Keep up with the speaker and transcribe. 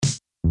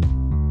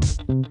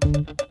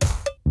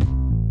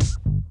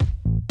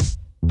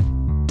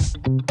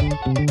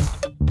Hi,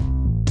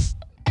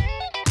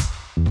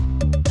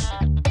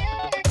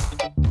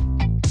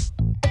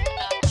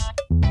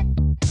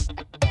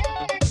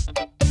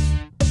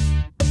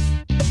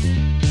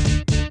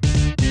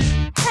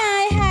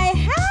 hi,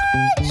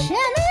 hi,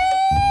 Jenny!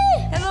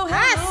 Hello,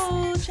 Has!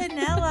 hello,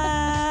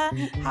 Chanela.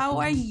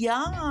 How are you?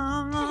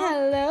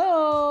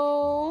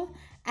 Hello!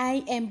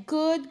 I am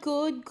good,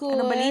 good, Anong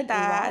good.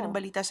 balita? Anong Wow.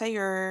 balita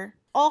sa'yo?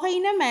 Okay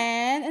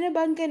naman. Ano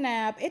bang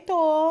ganap?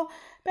 Ito,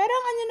 pero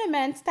ang ano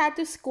naman,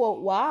 status quo.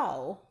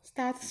 Wow.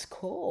 Status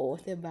quo,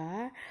 'di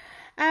ba?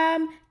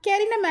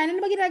 Kerry naman, ano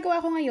ba ginagawa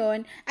ko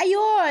ngayon?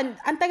 Ayun,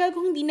 ang tagal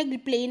kong hindi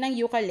nag-play ng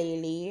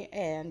ukulele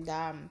and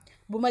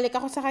bumalik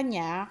ako sa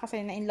kanya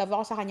kasi na-in love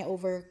ako sa kanya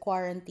over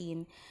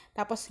quarantine.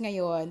 Tapos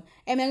ngayon,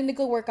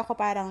 nag-work ako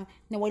parang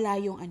nawala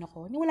yung ano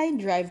ko, nawala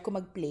yung drive ko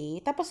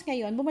mag-play. Tapos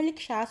ngayon,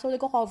 bumalik siya. So,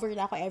 nagko-cover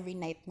na ako every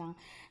night ng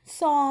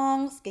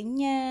songs,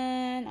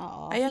 ganyan.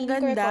 Oo, Ay, ang feeling ko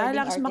ganda. recording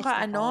Lakas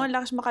artist ako.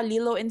 lakas maka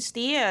Lilo and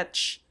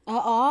Stitch.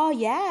 Oo,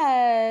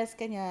 yes,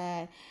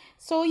 ganyan.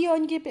 So,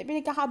 yun,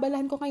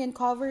 pinagkakabalahan ko ngayon,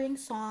 covering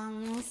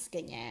songs,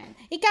 ganyan.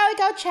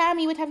 Ikaw,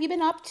 Chami, what have you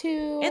been up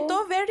to?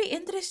 Ito, very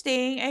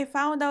interesting. I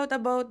found out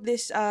about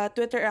this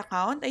Twitter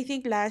account, I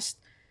think last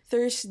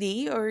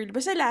Thursday or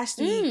basta last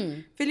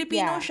week.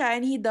 Filipino Yeah. siya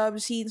and he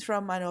dubs scenes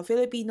from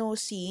Filipino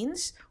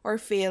scenes or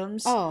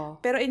films Oh.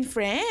 pero in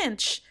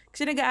French.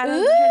 Kasi nag-aaral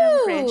din siya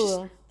ng French.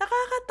 Ooh!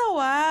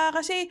 Nakakatawa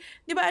kasi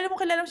 'di ba alam mo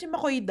kilala mo si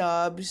McCoy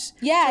Dubs.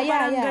 Yeah, So yeah,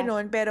 parang yeah.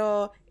 ganon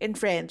pero in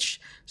French.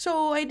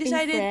 So I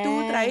decided to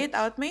try it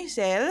out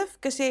myself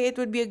kasi it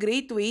would be a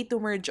great way to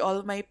merge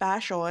all my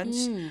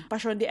passions.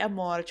 Passion de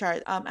amor,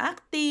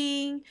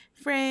 acting,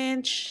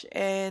 French,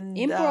 and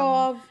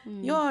Improv.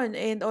 yun,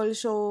 and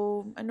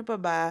also, ano pa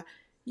ba,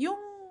 yung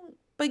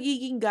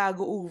pagiging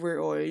gago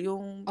overall,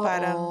 yung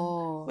parang,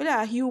 Oo.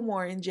 wala,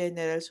 humor in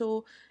general.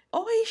 So,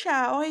 okay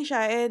siya.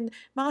 And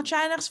mga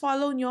Chanax,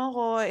 follow nyo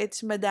ako.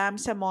 It's Madame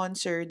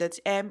Samonser. That's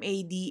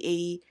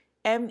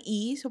Madame.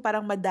 So,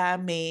 parang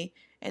madame.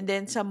 And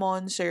then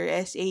Samonser,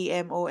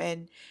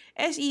 Samonser.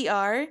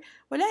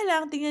 Wala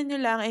lang, tingnan nyo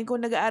lang. And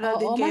kung nag-aaral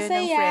din Oo, kayo ng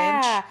masaya.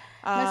 French,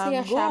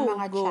 Masaya siya,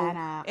 mga go.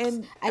 Chanax. And,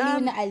 Aliw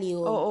na aliw.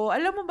 oo,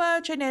 alam mo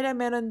ba, Chanera,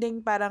 meron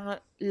ding parang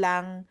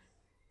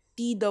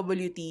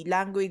TWT,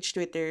 language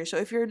Twitter. So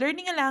if you're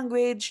learning a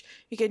language,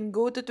 you can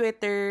go to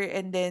Twitter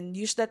and then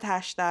use that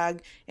hashtag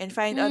and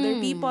find other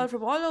people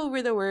from all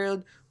over the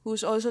world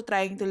who's also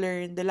trying to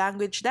learn the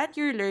language that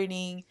you're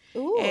learning.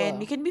 And Ooh.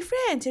 you can be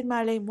friends and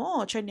malay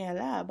mo,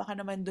 Chanela, baka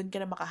naman dun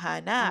ka na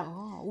makahanap.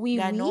 Oo. Oui,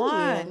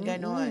 Ganon.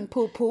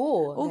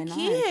 Poo-poo. Ganon.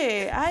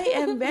 Okay, I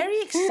am very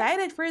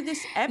excited for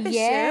this episode.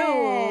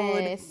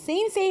 Yes.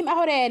 Same.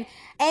 Ako rin.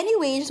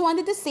 Anyway, just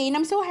wanted to say, and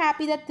I'm so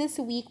happy that this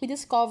week we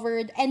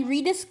discovered and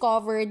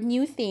rediscovered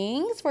new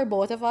things for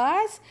both of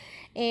us.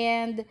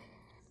 And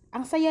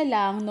ang saya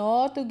lang,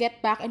 no? To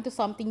get back into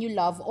something you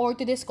love or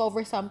to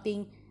discover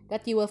something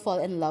that you will fall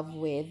in love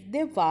with.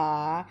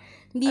 Diba?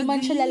 Hindi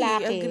man siya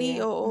lalaki. Agree,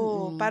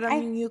 oo. Parang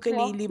Ay, yung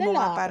ukulele mo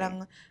nga, lalaki. parang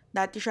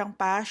dati siyang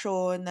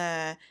passion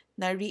na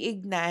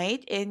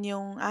reignite, and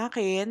yung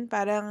akin,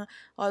 parang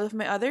all of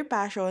my other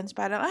passions,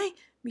 parang ay,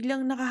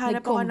 biglang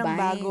nakahanap ako ng Nag-combine.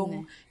 bagong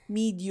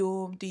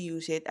medium to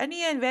use it. Ano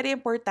yan, very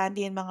important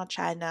yan mga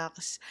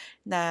Chanax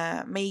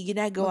na may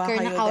ginagawa Magkaroon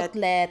kayo ng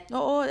outlet.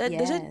 Oo, it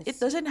Yes.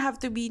 doesn't have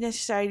to be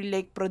necessarily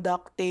like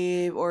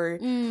productive or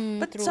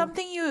but True.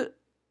 something you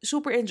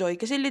super enjoy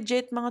kasi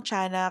legit mga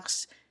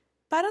Chanax,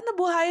 parang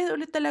nabuhayan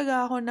ulit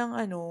talaga ako ng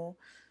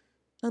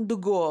ng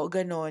dugo,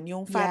 ganon.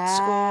 Yung fats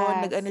ko,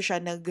 Yes.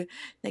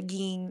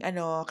 naging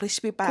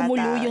crispy pata.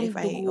 Kumulo yung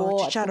chicharon, dugo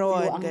at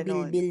kumulo ang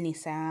ganon. bilbil ni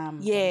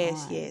Sam.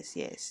 Yes. Ganon.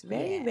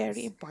 Very, Yes.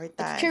 very At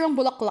important. chirong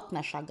bulaklak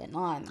na siya,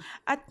 ganon.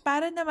 At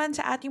para naman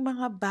sa ating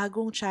mga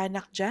bagong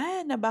tiyanak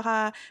dyan, na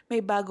baka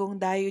may bagong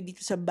dayo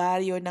dito sa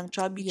baryo ng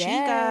Chubby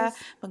Chica, Yes.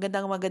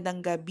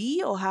 magandang gabi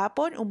o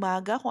hapon,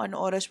 umaga, kung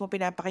ano oras mo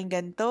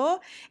pinapakinggan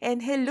to.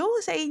 And hello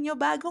sa inyo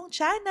bagong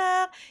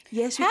tiyanak!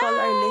 Yes, we call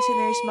our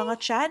listeners mga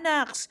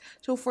tiyanaks.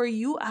 So for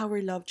you, our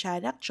love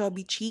tiyanak,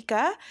 Chubby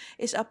Chica,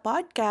 is a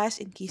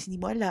podcast, in case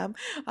hindi mo alam,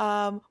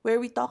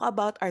 where we talk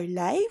about our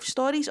life,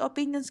 stories,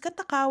 opinions,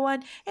 katakawan,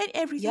 and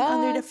everything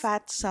under the Yes.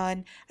 fat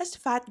sun as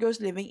fat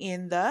girls living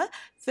in the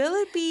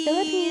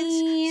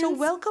Philippines. So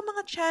welcome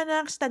mga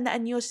tiyanaks.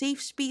 Tandaan nyo, safe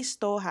space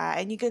to ha.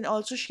 And you can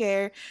also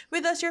share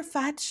with us your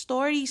fat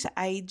stories sa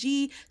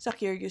IG, sa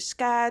Curious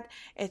Cat,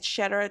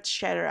 etc.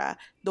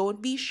 Don't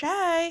be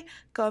shy.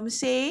 Come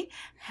say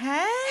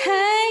hi!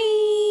 Hi!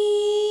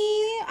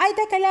 Ay,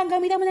 teka lang.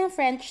 Gamitan mo ng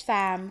French,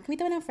 Sam.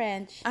 Gamitan mo ng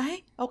French.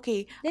 Ay,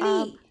 okay.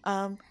 Dali.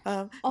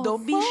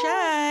 Don't be revoir.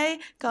 shy.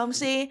 Come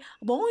say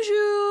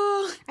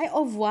bonjour. Ay,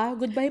 au revoir.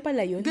 Goodbye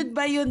pala yun.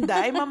 Goodbye yun,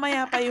 Day.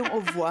 Mamaya pa yung au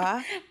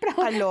revoir.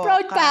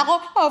 Proud pa ako.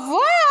 Au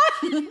revoir!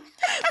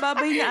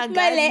 Babay na agad.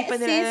 Mali, Hindi pa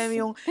nila sis. alam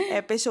yung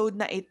episode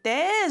na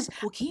ites.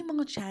 Okay,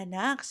 mga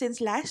tiyanak.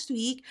 Since last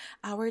week,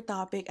 our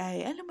topic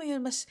ay, alam mo yun,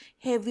 mas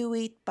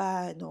heavyweight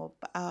pa, no?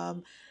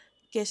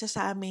 kesa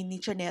sa amin ni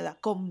Chanela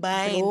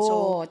combined.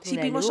 So, True,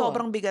 isipin mo lalo.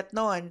 sobrang bigat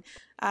nun.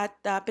 At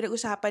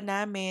pinag-usapan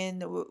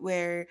namin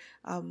where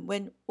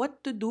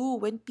what to do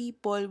when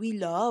people we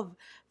love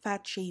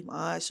fat shame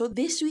us. So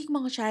this week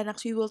mga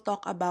Chanaks, we will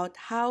talk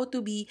about how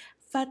to be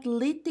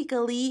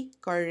fatlitically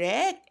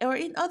correct. Or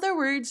in other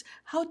words,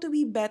 how to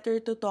be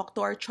better to talk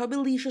to our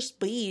chubbylicious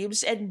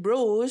babes and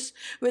bros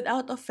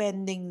without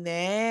offending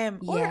them.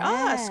 Or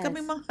us,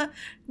 kami Yes.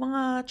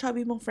 mga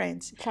chubby mong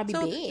friends. Chubby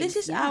So, this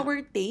babes, is yeah.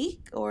 our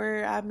take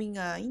or aming,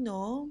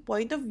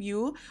 point of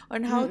view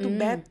on how to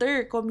Mm-mm.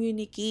 better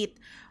communicate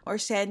or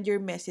send your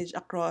message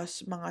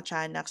across mga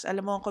Chanaks.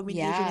 Alam mo,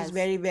 communication is Yes.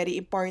 very, very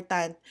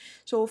important.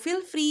 So, feel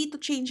free to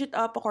change it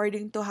up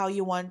according to how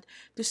you want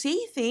to say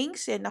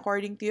things and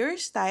according to your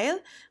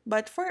style.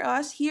 But for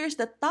us, here's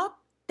the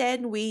top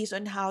 10 ways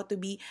on how to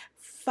be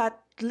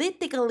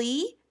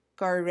fatlitically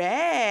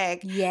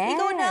correct.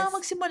 Ikaw na ang Yes.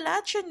 magsimula,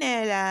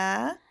 Chanela.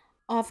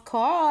 Of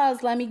course.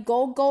 Let me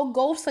go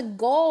sa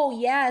go.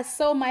 Yes.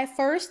 So, my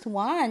first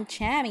one,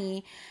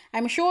 Chammy.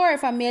 I'm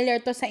sure familiar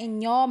to sa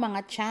inyo,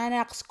 mga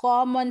Chanaks.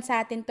 Common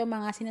sa atin to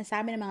mga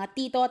sinasabi ng mga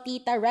tito,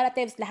 tita,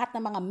 relatives, lahat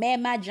ng mga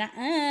mema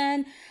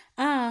dyan.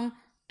 Ang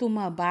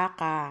tumaba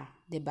ka.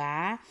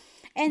 Diba?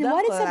 And The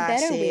what is a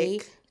better way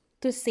classic.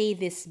 to say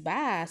this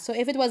ba? So,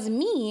 if it was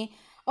me,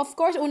 of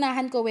course,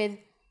 unahan ko with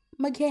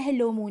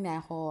maghe-hello muna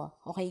ako.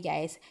 Okay,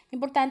 guys?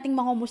 Importanteng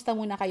mangumusta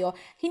muna kayo.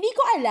 Hindi ko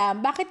alam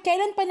bakit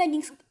kailan pa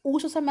naging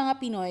uso sa mga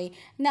Pinoy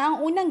na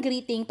ang unang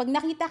greeting, pag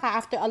nakita ka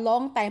after a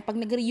long time, pag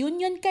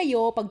nag-reunion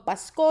kayo, pag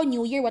Pasko,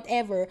 New Year,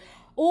 whatever,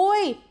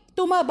 uy,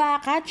 tumaba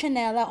ka,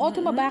 Chanela, o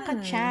tumaba ka,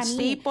 Chami.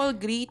 Staple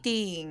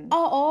greeting.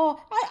 Oo.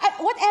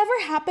 Whatever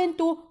happened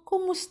to,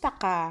 kumusta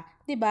ka?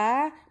 'Di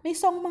ba? May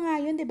song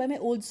mga yun, 'di ba?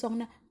 May old song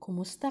na,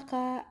 kumusta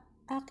ka,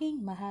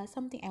 aking mahal,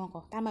 something, ewan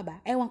ko. Tama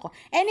ba? Ewan ko.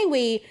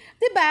 Anyway,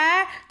 'di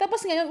ba?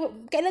 Tapos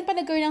ngayon, kailan pa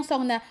nagkaroon ng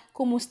song na,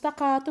 kumusta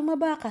ka,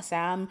 tumaba ka,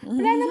 Sam?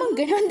 Wala namang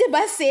ganun, 'di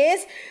ba,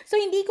 sis?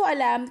 So, hindi ko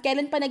alam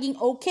kailan pa naging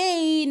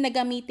okay na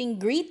gamiting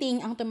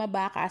greeting ang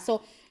tumaba ka. So,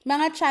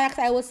 mga Chanaks,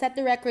 I will set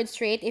the record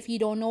straight. If you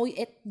don't know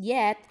it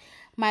yet,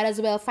 might as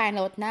well find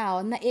out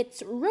now na it's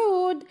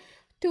rude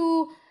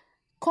to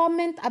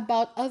comment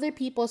about other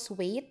people's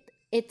weight.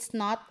 It's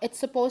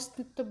supposed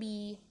to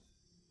be,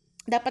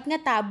 dapat nga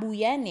tabu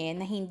yan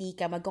na hindi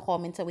ka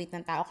magko-comment sa weight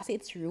ng tao kasi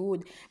it's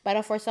rude.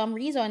 Pero for some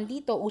reason,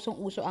 dito,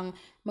 usong-uso ang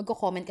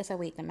magko-comment ka sa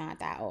weight ng mga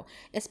tao.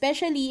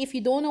 Especially if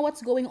you don't know what's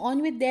going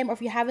on with them or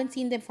if you haven't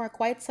seen them for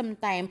quite some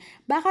time,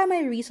 baka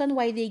may reason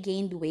why they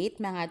gained weight,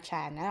 mga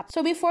tiyanak. So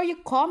before you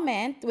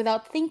comment,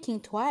 without thinking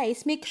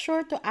twice, make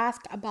sure to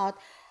ask about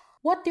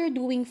what they're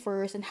doing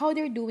first and how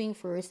they're doing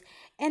first.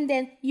 And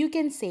then, you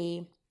can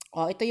say,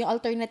 ito yung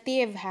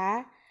alternative,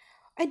 ha?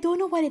 I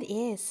don't know what it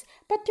is,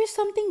 but there's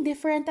something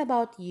different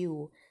about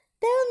you.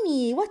 Tell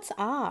me, what's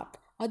up?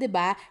 O,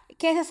 diba?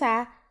 Kesa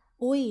sa,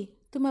 uy,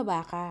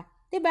 tumaba ka.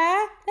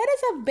 Diba? That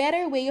is a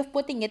better way of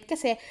putting it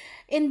kasi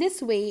in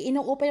this way,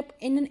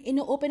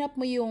 ino-open up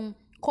mo yung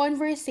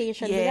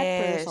conversation with that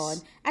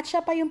person at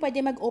siya pa yung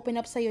pwede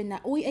mag-open up sa'yo na,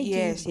 uy, I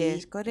gained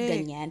weight. Correct.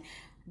 Ganyan.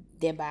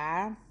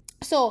 Diba?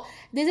 So,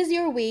 this is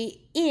your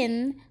way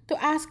in to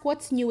ask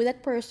what's new with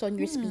that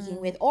person you're speaking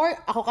with. Or,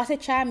 ako kasi,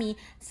 Chami,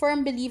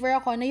 firm believer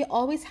ako na you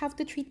always have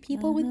to treat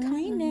people with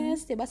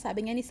kindness. Diba?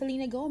 Sabi nga ni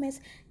Selena Gomez,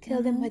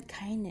 kill them with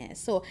kindness.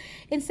 So,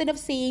 instead of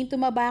saying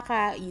tumaba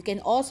ka, you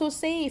can also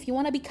say, if you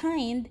wanna be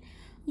kind,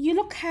 you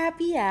look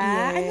happy,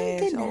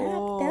 Anong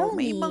ganap? Tell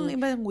May me.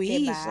 ibang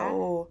ways. Diba?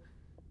 Oo.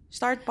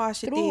 Start True.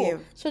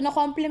 positive. So,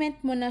 na-compliment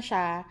mo na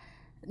siya,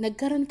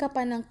 nagkaroon ka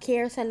pa ng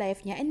care sa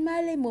life niya, and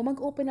malay mo,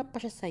 mag-open up pa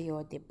siya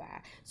sa'yo,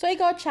 diba? So,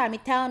 ikaw, Chami,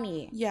 tell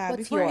me,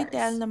 what's before yours? I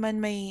tell naman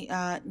may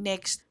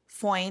next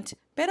point,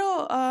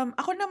 pero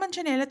ako naman,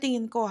 Chanela,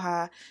 tingin ko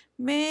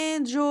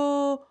medyo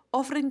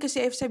off-rin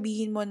kasi if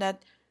sabihin mo na,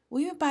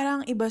 uy,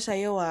 parang iba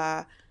sa'yo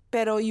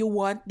pero you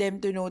want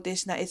them to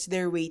notice na it's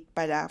their weight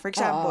pala. For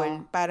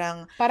example,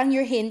 parang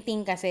you're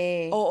hinting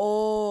kasi.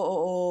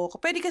 Oo.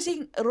 Pwede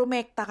kasing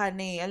rumekta ka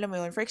na Alam mo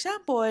yun? For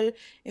example,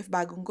 if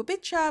bagong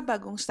gupit siya,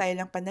 bagong style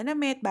ng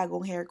pananamit,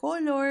 bagong hair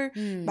color,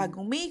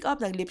 bagong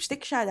makeup,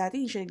 nag-lipstick siya, dati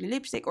hindi siya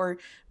nag-lipstick, or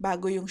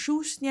bago yung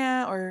shoes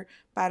niya, or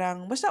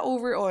parang, basta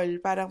overall,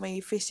 parang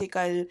may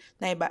physical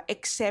na iba,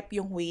 except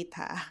yung weight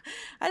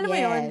Alam mo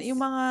yun?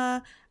 Yung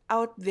mga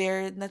out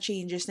there na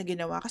changes na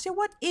ginawa. Kasi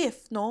what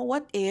if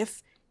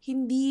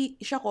hindi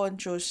siya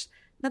conscious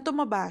na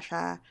tumaba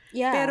siya.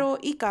 Yeah. Pero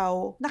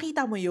ikaw,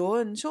 nakita mo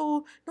yun.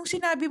 So, nung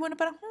sinabi mo na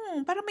parang,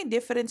 parang may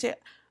difference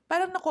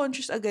parang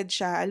na-conscious agad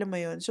siya, alam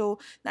mo yun. So,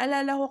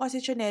 naalala ko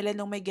kasi, Chanela,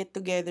 nung may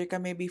get-together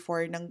kami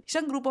before ng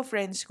isang group of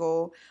friends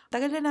ko,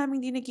 tagal na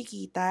namin di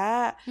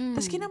nagkikita.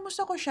 Tapos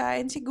kinamusta ko siya,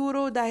 and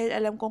siguro dahil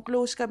alam kong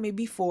close kami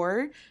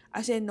before,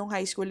 as in nung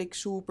high school, like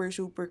super,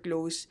 super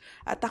close.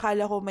 At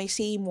akala ko may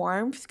same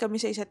warmth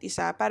kami sa isa't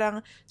isa.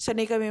 Parang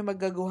sanay kami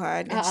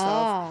maggaguhan and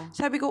stuff.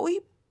 Sabi ko,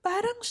 uy,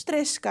 parang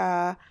stress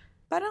ka.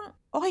 Parang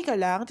okay ka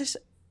lang. Tapos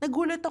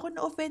nagulat ako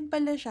na offend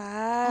pala siya.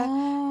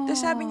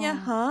 Tapos sabi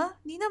niya,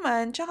 Hindi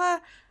naman.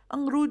 Tsaka,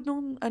 ang rude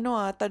nung,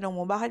 tanong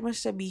mo, bakit mo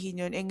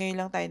sasabihin yun? Ngayon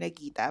lang tayo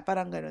nagkita.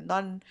 Parang ganun,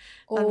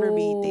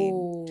 non-verbatim.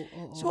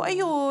 Oh, So, oo.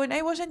 ayun,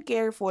 I wasn't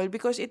careful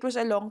because it was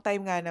a long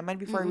time nga naman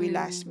before we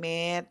last Mm.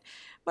 met.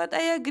 But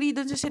I agree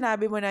dun sa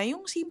sinabi mo na,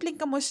 yung simpleng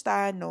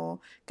kamusta, no?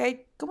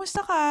 Kahit, kamusta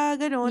ka,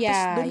 gano'n. Tapos,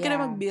 Yeah, dun ka na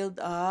yeah. mag-build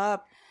up.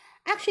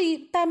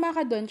 Actually, tama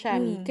ka doon,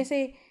 Chami. Mm,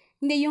 Kasi,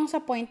 hindi yung sa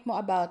point mo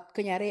about,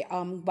 kunyari,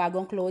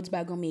 bagong clothes,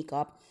 bagong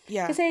makeup.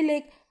 yeah. Kasi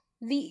like,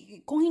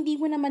 kung hindi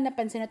mo naman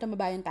napansin na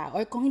tumaba yung tao,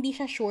 or kung hindi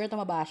siya sure na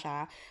tumaba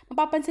siya,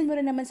 mapapansin mo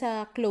rin naman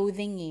sa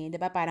clothing eh. 'Di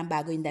ba? Parang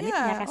bago yung damit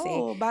niya Yeah, kasi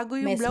bago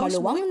yung mas blouse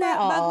mo. maluwang na.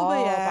 Bago ba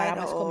Oo, yan? para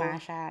mas Oo.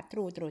 kumasya.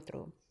 True, true,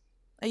 true.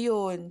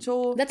 Ayun.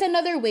 So, That's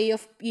another way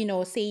of,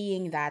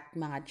 saying that,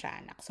 mga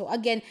tiyanak. So,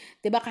 again,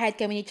 di ba kahit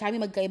kami ni Chami,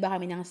 magkaiba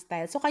kami ng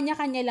style. So,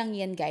 kanya-kanya lang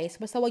yan, guys.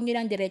 Basta wag nyo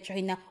lang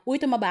diretsuhin na, uy,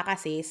 tumaba ka,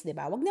 sis. Di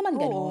ba? Wag naman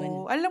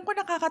ganun. oo. Alam ko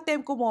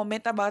nakaka-tempt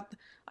comment about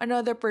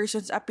another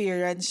person's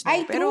appearance, no?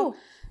 Ay, Pero,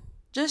 true.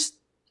 just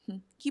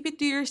keep it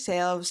to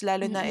yourselves,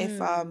 lalo na if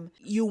Mm-mm.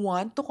 you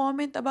want to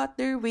comment about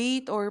their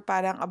weight or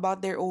parang about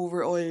their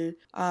overall,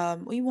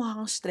 uy,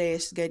 mukhang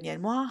stress,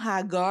 ganyan. Mukhang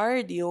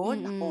haggard,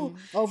 yun. Ako,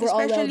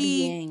 Overall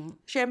especially, well-being.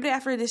 syempre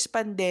after this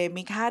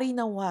pandemic, hari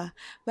nawa,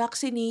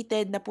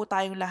 vaccinated na po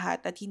tayong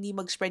lahat at hindi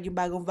mag-spread yung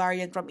bagong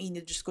variant from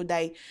India, Diyos ko,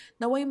 day.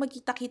 Naway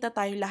magkita-kita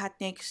tayong lahat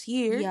next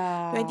year,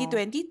 Yeah.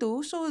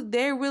 2022, so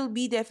there will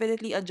be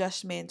definitely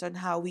adjustments on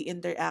how we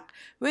interact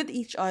with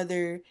each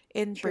other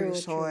in True, true.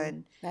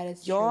 person. That is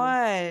true.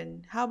 Yon.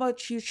 How about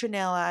you,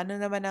 Chanela? Ano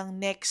naman ang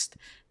next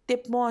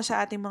tip mo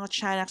sa ating mga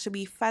tiyanak to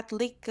be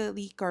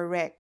fatlically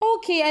correct?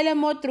 Okay, alam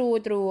mo,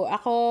 true, true.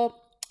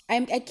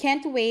 I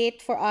can't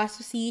wait for us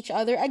to see each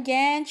other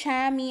again,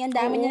 Chami. Ang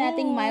dami na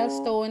nating Oo.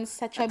 milestones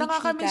sa At Chubby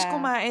nakakamiss Chika.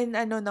 kumain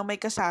ng may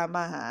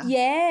kasama, ha?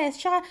 Yes,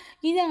 tsaka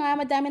yun na nga,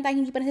 madami tayong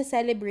hindi pa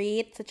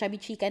nasa-celebrate sa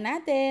Chubby Chika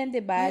natin,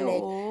 'di ba? Ay,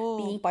 Like, oo.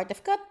 being part of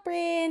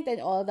Cutprint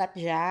and all that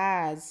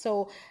jazz.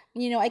 So,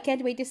 I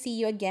can't wait to see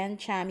you again,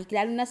 Chami.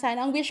 Lalo na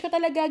sana, ang wish ko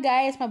talaga,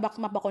 guys,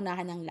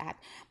 mabakunahan ng lahat.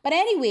 But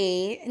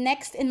anyway,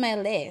 next in my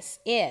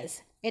list is,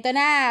 ito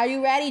na, are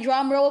you ready?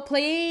 Drum roll,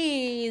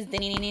 please!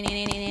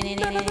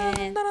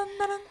 Taran, taran,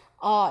 taran.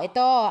 Oh, ito,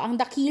 ang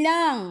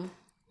dakilang,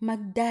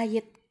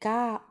 mag-diet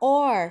ka.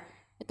 Or,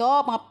 ito,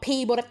 mga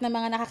favorite na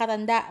mga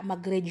nakakatanda,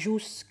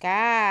 mag-reduce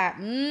ka.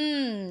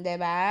 'Di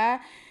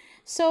ba?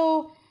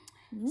 So,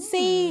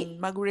 say,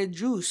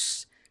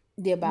 Mag-reduce.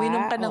 'di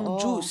Uminom ba? ka ng Oo.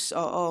 juice.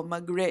 Oo,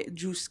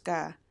 mag-reduce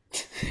ka.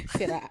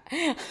 Sira.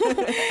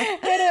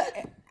 Pero,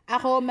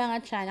 ako,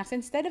 mga tiyanaks,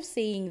 instead of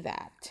saying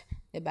that,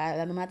 'di ba?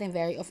 Alam natin,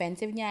 very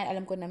offensive niyan.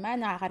 Alam ko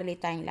naman,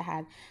 nakaka-relate tayong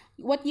lahat.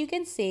 What you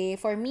can say,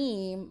 for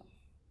me,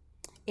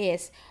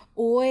 is,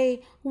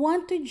 uy,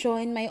 want to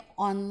join my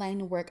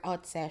online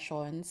workout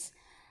sessions?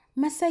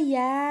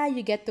 Masaya.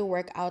 You get to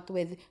work out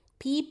with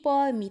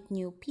people, meet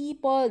new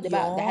people, 'di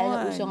ba? Dahil nga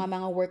uso nga Yon.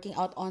 mga working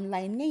out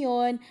online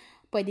ngayon,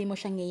 pwede mo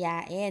siyang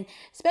yayain.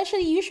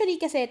 Usually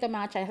kasi ito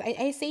mga channels,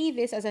 I say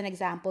this as an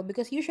example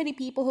because usually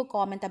people who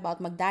comment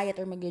about mag-diet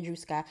or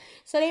mag-reduce ka,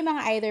 sila yung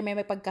mga either may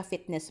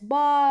pagka-fitness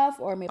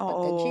buff or may Oo. Or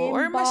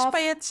pagka-gym mas buff.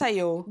 payat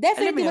sa'yo. Alam mo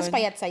Definitely mas yun?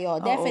 payat sa'yo.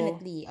 Oo.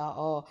 Definitely.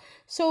 Oo.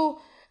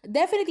 So,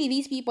 definitely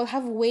these people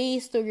have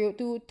ways to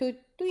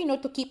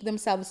keep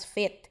themselves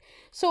fit.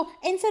 So,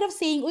 instead of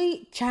saying,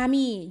 uy,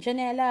 Chami,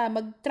 Janela,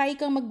 mag-try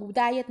kang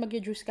mag-diet,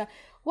 mag-reduce ka,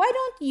 why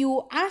don't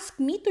you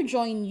ask me to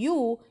join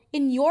you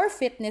in your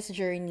fitness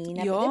journey?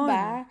 Na, Yon.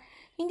 diba?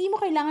 Hindi mo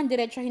kailangan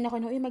diretsahin ako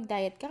na, uy,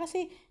 mag-diet ka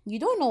kasi you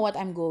don't know what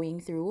I'm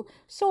going through.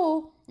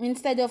 So,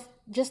 instead of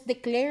just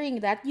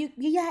declaring that,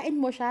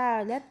 yayain mo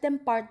siya. Let them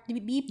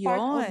be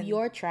part of Yon.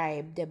 your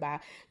tribe, 'di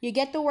ba? You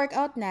get to work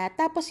out na,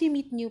 tapos you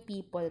meet new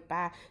people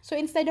pa. So,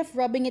 instead of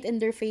rubbing it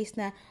in their face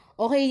na,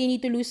 okay, you need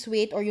to lose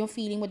weight or yung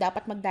feeling mo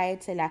dapat mag-diet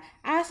sila,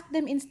 ask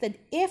them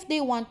instead if they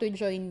want to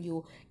join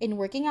you in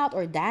working out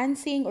or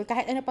dancing or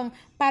kahit ano pang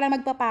para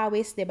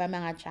magpapawis, 'di ba,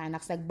 mga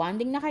tiyanaks?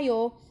 Nag-bonding na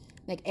kayo,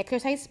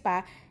 nag-exercise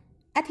pa,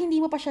 at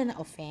hindi mo pa siya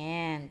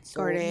na-offend.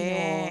 So,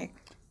 Correct.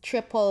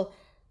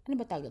 ano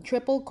ba tawag?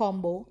 Triple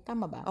combo?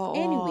 Tama ba? Oo.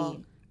 Anyway,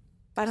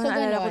 Parang so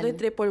naalala ko ganon. yung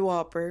triple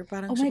whopper.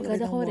 Parang Oh my gusto ko God,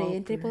 rin ng ako rin.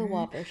 Triple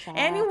whopper. Whopper, shucks.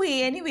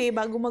 Anyway,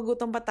 bago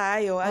magutom pa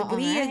tayo, Oo nga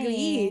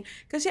agree. eh.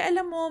 Kasi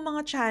alam mo,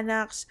 mga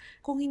tiyanaks,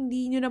 kung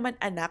hindi nyo naman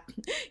anak,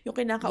 yung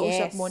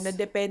kinakausap mo na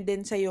Yes.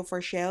 dependent sa'yo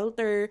for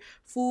shelter,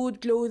 food,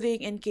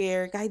 clothing, and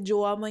care, kahit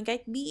jowa mo,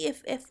 kahit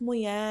BFF mo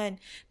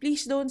yan,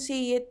 please don't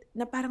say it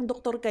na parang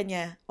doktor ka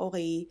niya,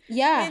 okay?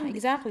 Yeah, And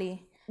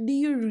exactly. do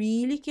you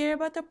really care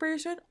about the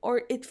person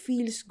or it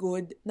feels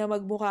good na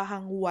magmukha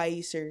kang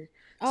wiser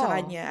sa Oh,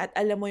 kanya at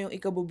alam mo yung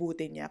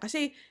ikabubuti niya?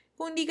 Kasi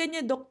kung di ka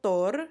niya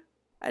doktor,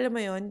 alam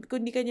mo yun,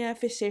 kung di ka niya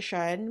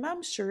physician,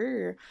 ma'am,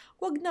 sir,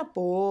 wag na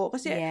po.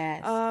 Kasi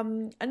yes.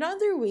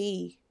 another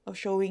way of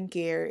showing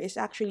care is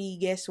actually,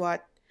 guess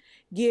what?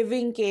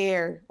 Giving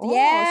care. Oh,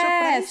 Yes!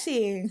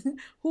 surprising.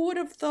 Who would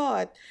have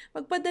thought?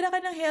 Magpadala ka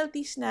ng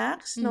healthy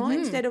snacks, no?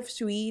 Mm-hmm. Instead of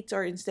sweets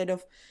or instead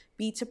of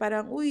pizza,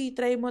 parang, uy,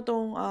 try mo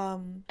tong,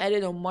 I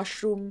don't know,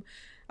 mushroom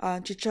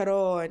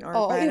chicharon or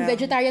Oo, yung parang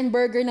vegetarian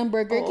burger ng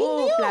Burger King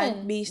oo, ngayon.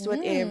 plant-based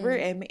whatever,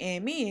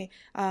 eme-eme.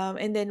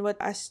 And then what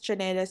as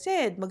Chanela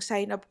said,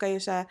 mag-sign up kayo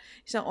sa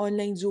isang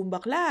online Zumba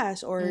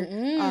class or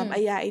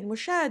ayain mo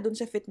siya dun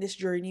sa fitness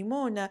journey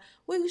mo na,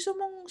 uy, gusto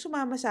mong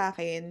sumama sa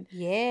akin?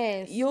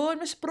 Yes.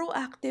 Yun, mas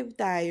proactive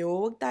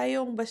tayo. Huwag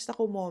tayong basta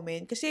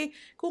kumoment. Kasi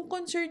kung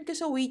concerned ka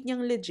sa weight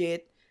niyang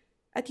legit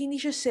at hindi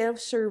siya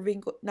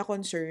self-serving na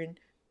concern,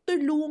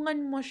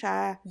 tulungan mo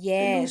siya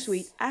to lose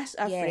weight Yes. as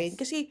a friend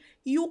Yes. kasi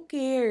you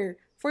care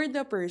for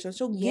the person.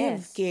 So,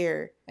 give Yes.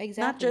 care. Not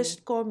Exactly. just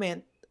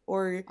comment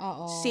or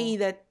Oo. say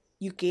that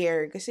you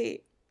care.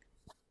 Kasi,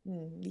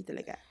 hindi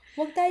talaga.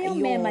 Huwag tayong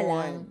mema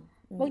lang.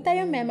 Ayun. Huwag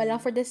tayong mema lang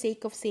for the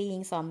sake of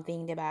saying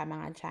something, di ba,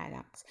 mga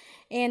Chanaks?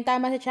 And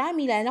tama si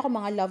Chami, lalo na kung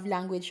mga love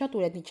language nyo,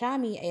 tulad ni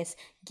Chami, is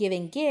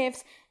giving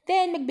gifts,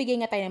 then magbigay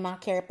nga tayo ng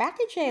mga care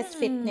packages,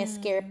 fitness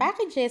care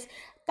packages.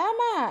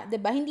 Tama, di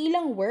ba? Hindi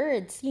lang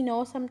words. You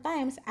know,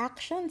 sometimes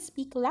actions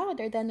speak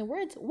louder than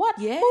words. What?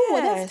 Who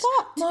would have Yes.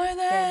 thought? More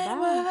than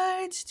Diba?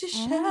 words to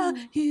show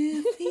you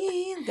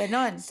feel.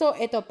 Ganon. So,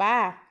 ito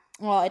pa.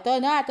 Oh, ito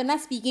na.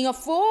 Speaking of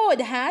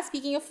food, ha?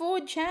 Speaking of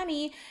food,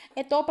 Chami.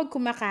 Ito, pag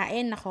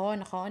kumakain, nako,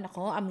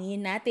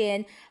 aminin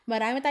natin.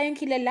 Marami tayong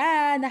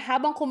kilala na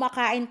habang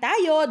kumakain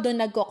tayo,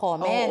 doon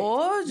nagko-comment.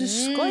 Oo,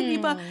 Diyos ko,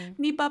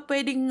 hindi pa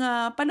pwedeng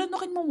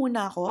palunukin mo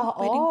muna ako? Oo.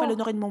 Pwedeng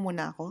palunukin mo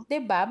muna ako?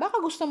 Diba?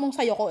 Baka gusto mong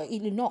sayo ko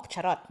ilunok.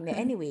 Charot.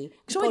 Anyway.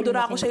 Gusto mo ikaw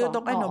idura ko lunukin sa'yo ko.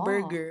 tong Oo.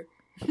 burger.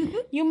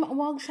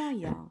 Wag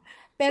sayang.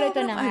 Pero ito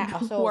na nga.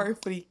 So, war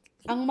freak.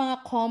 ang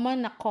mga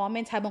common na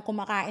comments habang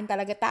kumakain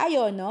talaga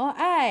tayo, no?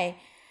 Ay,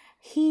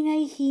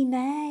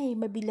 hinay-hinay,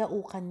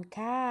 mabilaukan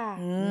ka.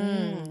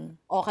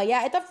 O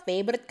kaya, ito,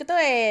 favorite ko to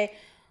eh.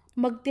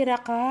 Magtira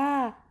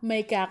ka,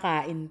 may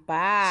kakain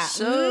pa.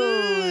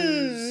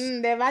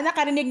 Diba?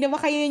 Nakarinig na ba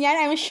kayo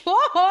niyan? I'm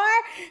sure.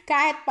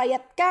 Kahit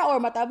payat ka or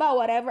mataba,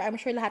 whatever, I'm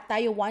sure lahat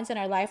tayo once in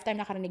our lifetime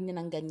nakarinig na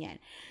ng ganyan.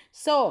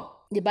 So,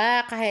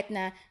 diba, kahit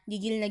na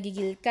gigil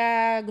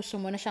ka, gusto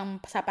mo na siyang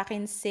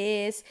sapakin,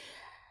 sis,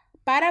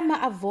 para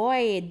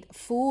ma-avoid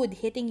food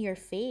hitting your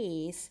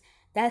face,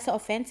 dahil sa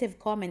offensive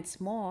comments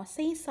mo,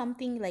 say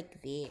something like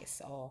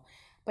this.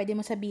 Pwede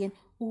mo sabihin,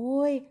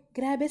 uy,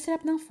 grabe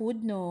sarap ng food,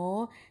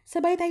 no?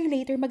 Sabay tayo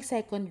later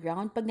mag-second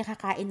round pag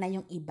nakakain na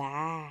yung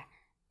iba.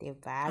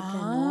 Diba?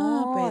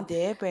 Ganon.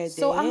 Pwede.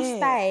 So, ang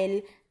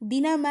style,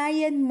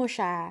 dinamayan mo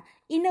siya.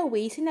 In a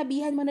way,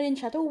 sinabihan mo na rin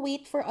siya to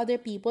wait for other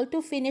people to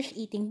finish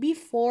eating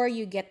before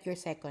you get your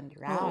second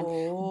round.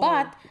 Oo.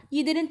 But,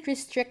 you didn't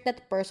restrict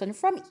that person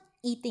from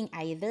eating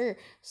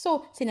either.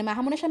 So,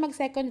 sinamahan mo na siya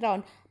mag-second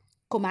round.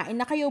 Kumain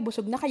na kayo,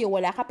 busog na kayo,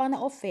 wala ka pang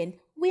na-offend,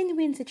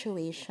 win-win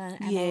situation.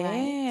 Am I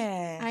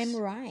right? I'm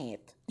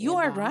right. You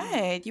are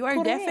right. You are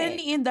Correct.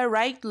 definitely in the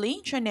right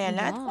lane,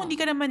 Chanela. At Yeah. kung di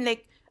ka naman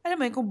alam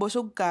mo yun, kung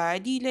busog ka,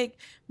 di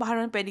baka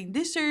naman pwedeng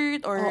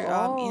dessert or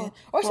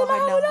or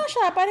samahan mo lang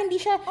siya para hindi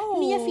niya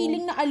Oo.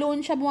 feeling na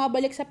alone siya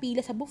bumabalik sa pila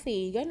sa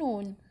buffet.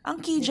 Ganun. Ang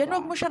key dyan,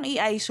 wag mo siyang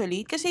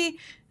i-isolate kasi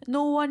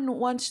no one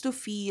wants to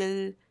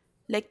feel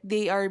like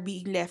they are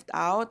being left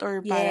out or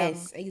parang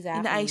Yes,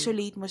 exactly.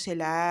 ina-isolate mo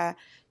sila.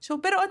 So,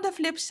 pero on the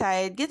flip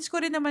side, gets ko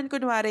rin naman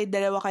kunwari,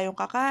 2 kayong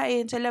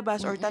kakain sa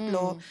labas or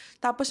 3,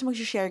 tapos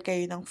mag-share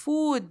kayo ng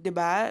food, 'di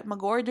ba?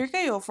 Mag-order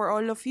kayo for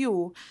all of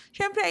you.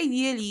 Syempre,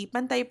 ideally,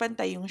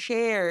 pantay-pantay yung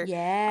share.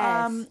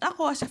 Yes.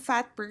 Ako, as a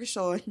fat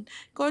person,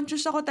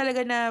 conscious ako talaga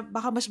na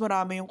baka mas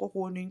marami yung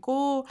kukunin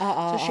ko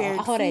sa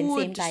shared Ako rin,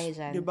 food. same tayo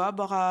dyan. 'Di ba?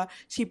 Baka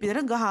sipin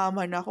na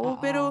gahaman ako.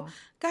 Pero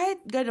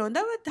kahit ganun,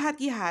 dapat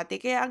hati-hati.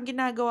 Kaya ang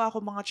ginagawa ko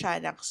mga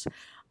Chanaks,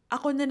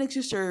 ako na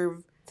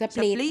nagsiserve Sa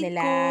plate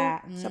nila. ko,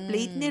 sa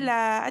plate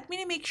nila, at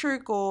minimake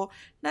sure ko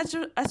na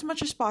as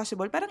much as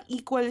possible, parang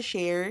equal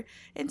share.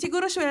 And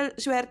siguro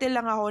swerte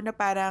lang ako na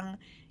parang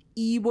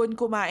ibon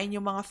kumain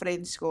yung mga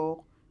friends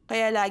ko.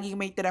 Kaya laging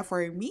may tira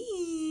for me.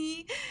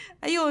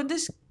 Ayun,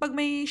 tapos pag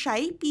may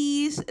shy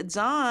piece,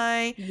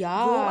 Zay,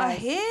 Yes. go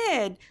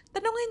ahead.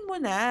 Tanungin mo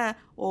na,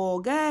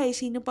 guys,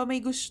 sino pa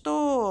may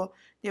gusto?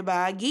 'Di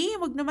ba? Game,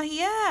 wag na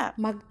mahiya.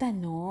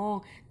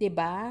 Magtanong, 'di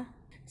ba?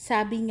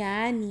 Sabi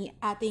nga ni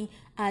ating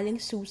Aling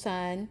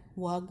Susan,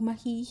 huwag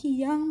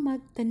mahihiyang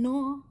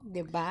magtanong,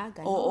 'di ba?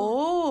 Ganon.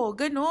 Oo,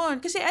 ganun.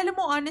 Kasi alam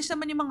mo, honest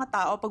naman yung mga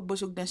tao pag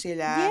busog na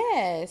sila.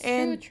 Yes,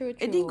 And, true.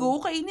 edi go,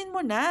 kainin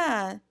mo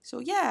na. So,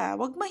 yeah,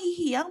 wag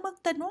mahihiyang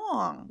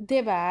magtanong.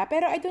 'Di ba?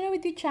 Pero I don't know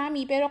with you,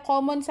 Chami, pero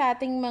common sa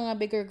ating mga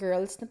bigger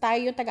girls na tayo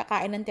yung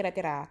taga-kain ng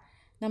tira-tira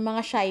ng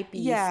mga shy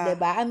peas, Yeah. 'di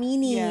ba?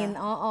 Aminin.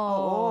 Yeah. Oo.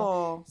 Oo.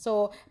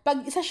 So,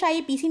 pag sa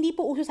shy peas, hindi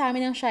po uso sa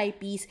amin ng shy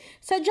peas.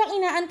 Sadyang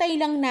inaantay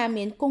lang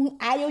namin kung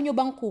ayaw nyo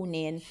bang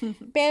kunin.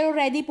 Pero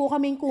ready po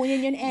kaming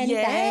kunin yun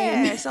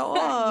anytime. Yes, oo.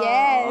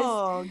 Yes.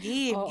 Oo,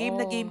 game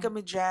na Oo. game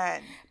kami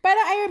dyan.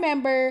 Pero I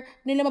remember,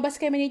 nung lumabas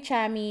kami ni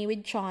Chami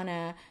with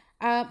Chona,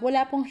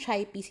 wala pong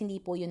shy peas, hindi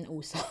po yun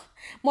uso.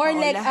 More Oo,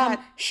 like, lahat.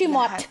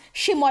 shimot,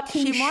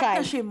 hindi Shimot shy.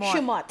 na shimot.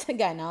 Shimot,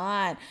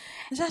 ganon.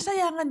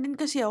 Nasasayangan din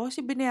kasi ako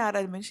kasi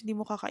binayaran mo yun, hindi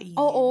mo kakainin.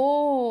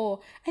 Oo.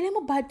 Alam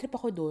mo, bad trip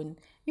ako dun.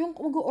 Yung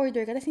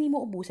mag-order ka, tapos hindi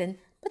mo ubusin,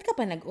 ba't ka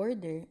pa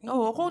nag-order?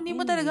 Oo, kung hindi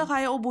mo talaga Anyway.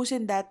 kaya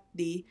ubusin that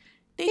day,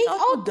 take Take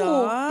out mo,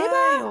 out mo. Diba?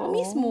 day. Oo.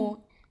 Mismo.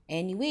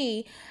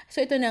 Anyway,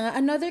 so ito na nga,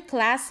 another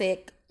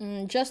classic.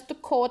 Just to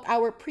quote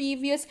our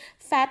previous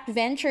Fat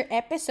Venture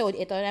episode,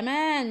 ito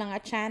naman,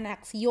 mga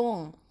Chanaks,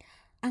 yung,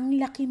 ang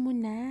laki mo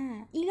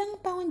na. Ilang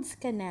pounds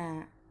ka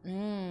na?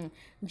 Ay,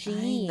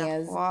 Jeez.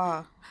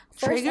 nakwa.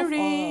 First of all,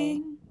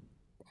 Triggering.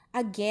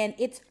 again,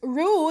 it's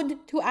rude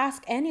to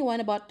ask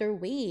anyone about their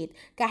weight.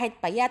 Kahit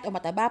payat o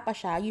mataba pa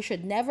siya, you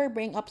should never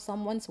bring up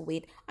someone's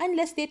weight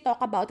unless they talk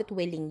about it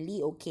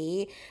willingly,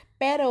 okay?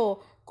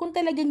 Pero, kung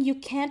talagang you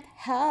can't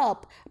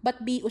help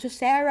but be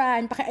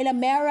ususeran,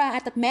 pakialamera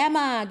at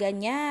mema,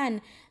 ganyan,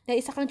 dahil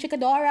isa kang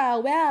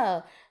chikadora,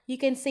 well, you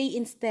can say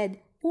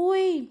instead,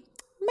 uy,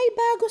 may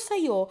bago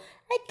sa'yo.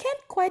 I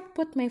can't quite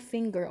put my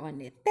finger on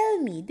it. Tell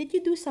me, did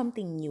you do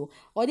something new?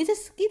 O this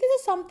is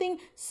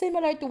something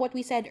similar to what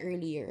we said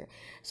earlier.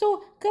 So,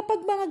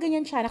 kapag mga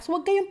ganyan Chanaks,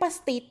 huwag kayong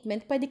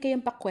pa-statement, pwede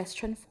kayong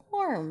pa-question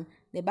form.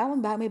 'Di ba?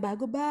 May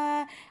bago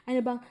ba?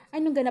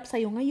 Anong ganap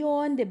sa'yo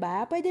ngayon? 'Di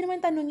ba? Pwede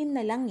naman tanungin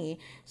na lang eh.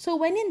 So,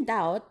 when in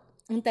doubt,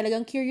 ang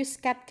talagang curious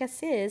cat ka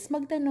sis,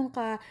 magtanong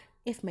ka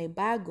if may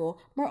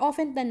bago. More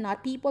often than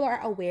not, people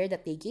are aware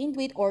that they gained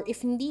weight or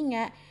if hindi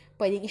nga,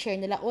 pwedeng i-share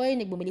nila, oy,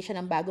 nagbumili siya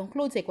ng bagong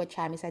clothes like what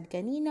Chami said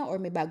kanina or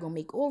may bagong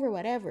makeover,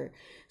 whatever.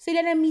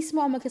 Sila na mismo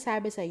ang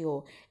magsasabi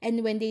sa'yo. And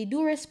when they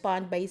do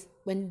respond,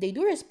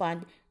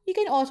 you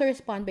can also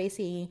respond by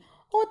saying,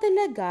 oh,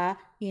 talaga,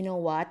 you know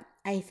what?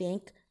 I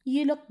think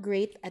you look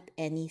great at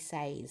any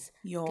size.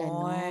 Yon.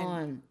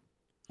 Ganon.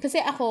 Kasi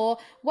ako,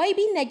 why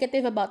be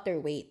negative about their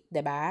weight,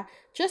 'di ba?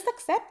 Just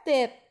accept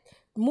it.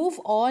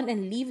 Move on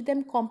and leave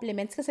them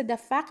compliments kasi the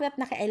fact that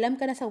nakailam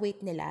ka na sa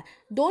weight nila,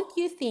 don't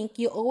you think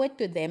you owe it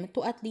to them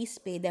to at least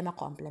pay them a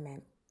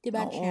compliment?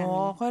 Diba, Oo,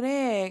 Chami?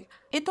 correct.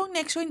 Itong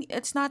next one,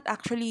 it's not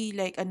actually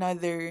like a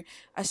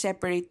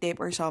separate tip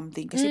or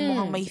something. Kasi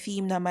mukhang may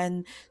theme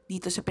naman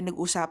dito sa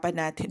pinag-usapan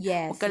natin.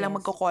 Yes, Huwag ka lang yes.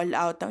 magko-call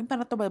out.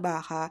 Parang tumaba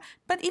ka.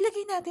 But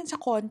ilagay natin sa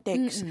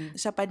context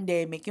sa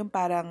pandemic, yung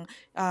parang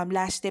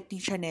last step ni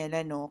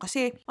Chanela, no?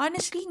 Kasi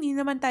honestly, hindi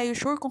naman tayo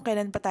sure kung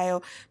kailan pa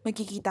tayo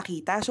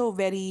magkikita-kita. So,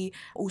 very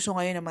uso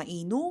ngayon ng mga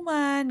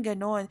inuman,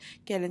 ganon.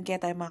 Kailan kaya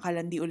tayo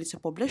makakalandi ulit sa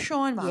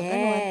poblasyon, mga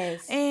ganon.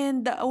 Yes.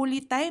 And the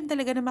only time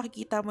talaga na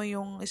makikita mo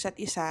yung isa't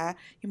isa,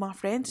 yung mga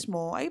friends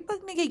mo, ay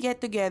pag nag-get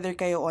together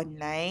kayo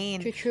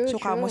online. True.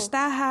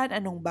 Kamustahan,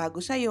 anong bago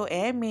sa'yo,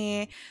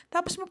 eme.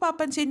 Tapos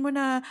mapapansin mo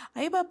na,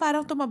 ay ba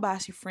parang tumaba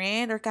si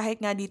friend or kahit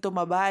nga di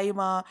tumaba, yung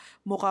mga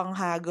mukhang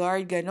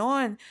haggard,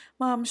 ganon.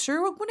 Ma'am,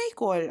 sir, wag mo na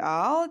i-call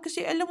out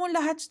kasi alam mo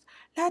lahat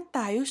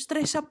tayo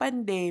stress sa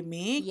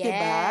pandemic, Yes. 'di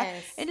ba?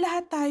 And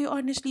lahat tayo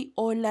honestly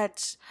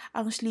olats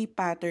ang sleep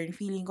pattern,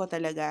 feeling ko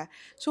talaga.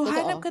 So Totoo.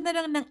 hanap ka na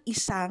lang ng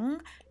isang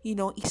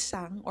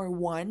or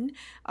one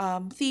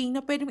thing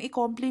na pwede mo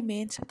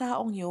i-compliment sa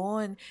taong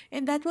yon.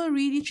 And that will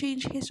really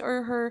change his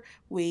or her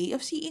way of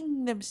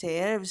seeing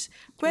themselves.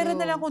 Pwede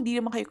na lang kung di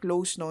naman kayo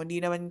close, no?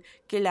 Hindi naman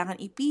kailangan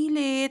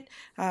ipilit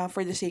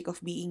for the sake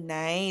of being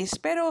nice.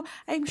 Pero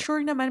I'm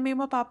sure naman may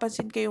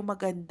mapapansin kayong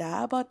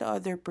maganda about the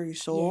other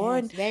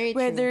person. Yes, very true.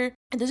 Whether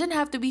it doesn't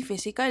have to be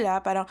physical,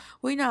 parang,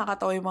 uy,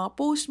 nakakatawa yung mga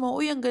post mo,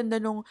 uy, ang ganda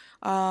nung,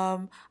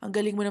 ang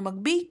galing mo na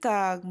mag-bake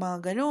ka,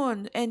 mga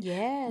ganun. And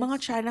Yes. mga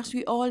Chanaks,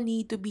 we all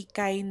need to be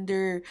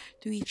kinder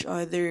to each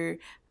other.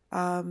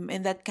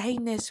 And that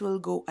kindness will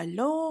go a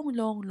long,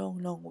 long,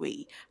 long, long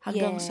way.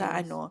 Hanggang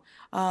sa Yes.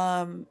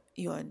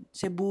 yun,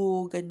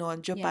 Cebu, ganon,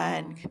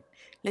 Japan. Yeah.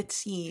 Let's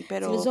see.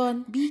 Pero,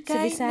 Luzon, be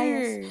sa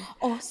Visayas, kinder.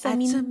 o sa At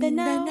sa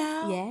Mindanao.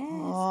 Mindanao.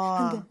 Yes. Oh.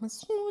 Hanggang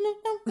masunog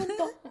ng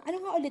mundo. Ano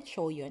nga ulit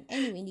show yun?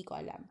 Anyway, hindi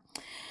ko alam.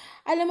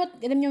 Alam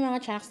niyo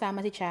mga Chanaks, tama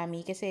si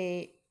Chami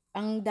kasi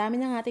ang dami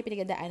na nga tayo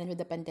pinagdaanan with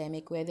the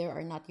pandemic, whether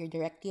or not you're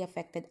directly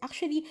affected.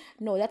 Actually,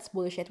 no, that's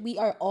bullshit. We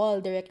are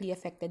all directly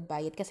affected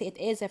by it kasi it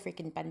is a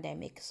freaking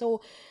pandemic.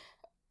 So,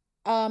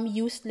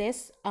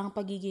 useless ang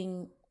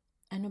pagiging,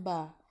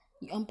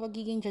 ang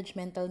pagiging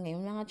judgmental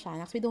ngayon mga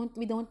Chanaks.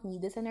 We don't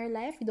need this in our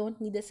life. We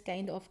don't need this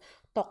kind of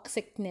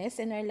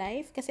toxicness in our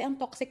life. Kasi ang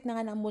toxic na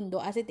nga ng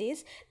mundo as it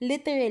is,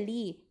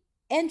 literally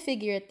and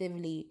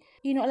figuratively.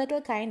 A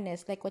little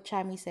kindness, like what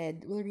Chami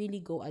said, will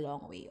really go a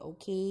long way,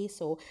 okay?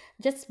 So,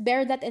 just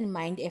bear that in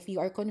mind if you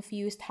are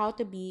confused how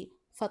to be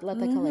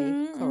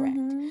phonetically correct.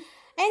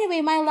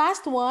 Anyway, my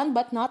last one,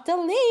 but not the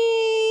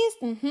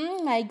least.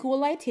 My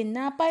gulay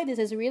tinapay. This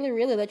is really,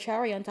 really the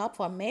cherry on top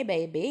for me,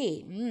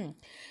 baby.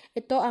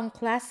 Ito ang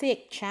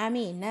classic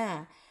Chami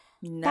na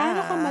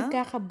paano ka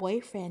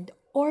magkaka-boyfriend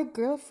or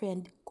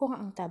girlfriend kung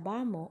ang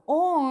taba mo?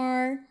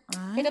 Or,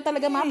 ito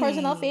talaga my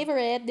personal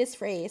favorite, this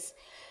phrase,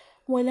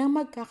 walang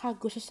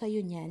magkakagusto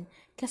sa'yo niyan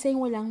kasi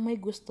walang may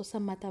gusto sa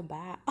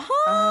mataba.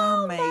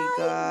 Oh my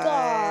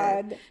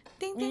God.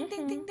 Ding, Ding,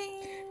 ding, ding, ding, ding.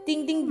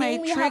 ding, ding, My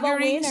we have a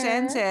triggering winner.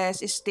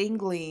 senses is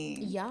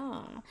tingling.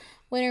 Yeah.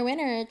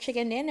 Winner,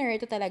 chicken dinner.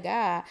 Ito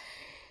talaga.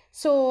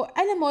 So,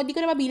 alam mo, di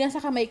ko na mabilang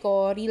sa kamay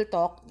ko, real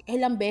talk.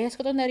 Ilang beses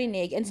ko to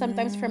narinig and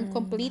sometimes from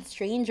complete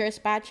strangers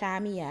pa,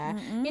 Chami,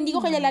 Hindi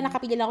ko kilala,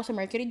 nakapilan ako sa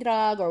Mercury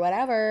Drug or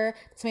whatever.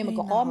 Tapos may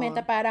magko-comment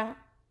na parang,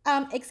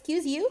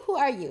 excuse you, who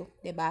are you?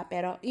 'Di ba?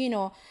 Pero,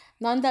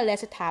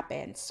 nonetheless, it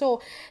happens.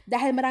 So,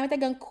 dahil marami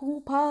tagang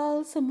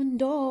kupal sa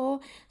mundo,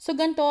 so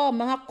ganito,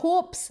 mga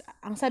coops,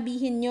 ang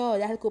sabihin nyo,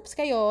 dahil coops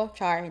kayo,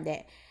 char,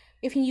 hindi.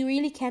 If you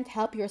really can't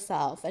help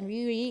yourself and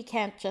you really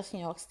can't just,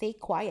 stay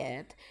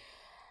quiet,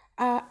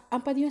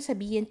 ang pwede nyo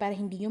sabihin para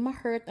hindi nyo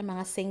ma-hurt ang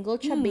mga single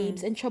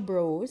babes and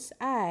bros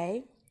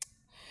ay,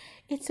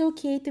 it's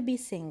okay to be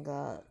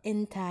single.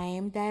 In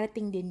time,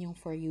 darating din yung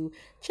for you.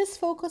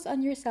 Just focus on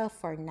yourself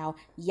for now.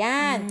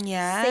 Yan.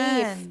 Yan.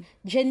 Safe.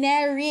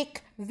 Generic.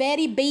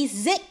 Very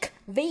basic.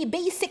 Very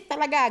basic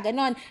talaga.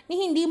 Ganon.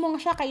 Ni hindi mo nga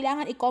siya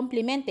kailangan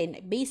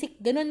i-complimentin. Basic.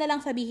 Ganon na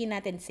lang sabihin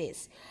natin,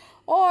 sis.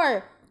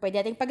 Or,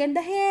 pwede nating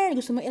pagandahin.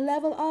 Gusto mo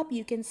i-level up,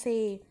 you can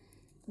say,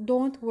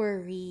 don't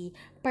worry,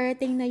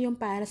 parating na yung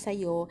para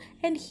sa'yo,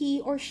 and he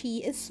or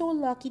she is so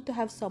lucky to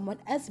have someone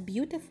as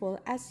beautiful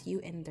as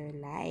you in their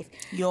life.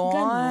 Yon.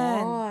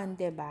 Ganon,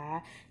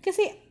 diba?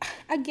 Kasi,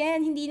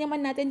 again, hindi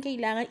naman natin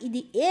kailangan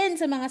idiin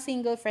sa mga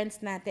single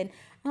friends natin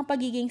ang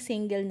pagiging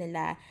single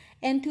nila.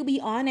 And to be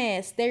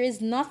honest, there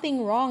is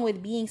nothing wrong with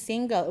being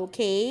single,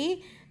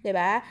 okay?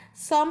 Diba?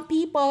 Some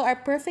people are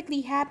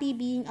perfectly happy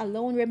being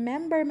alone.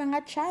 Remember,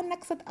 mga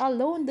Chanaks, that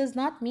alone does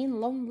not mean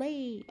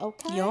lonely.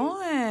 Okay?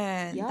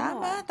 Yun. Yeah.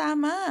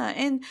 Tama.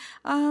 And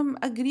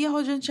agree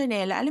ako dyan,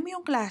 Chanela. Alam mo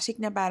yung classic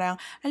na parang,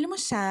 alam mo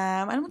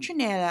Sam, alam mo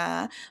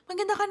Chanela,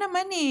 maganda ka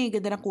naman eh.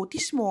 Ganda ng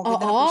kutis mo,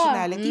 ganda ng Oo.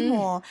 personality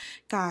mo.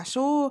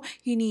 Kaso,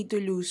 you need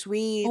to lose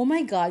weight. Oh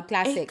my God,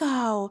 classic.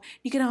 Ikaw,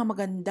 di ka na nga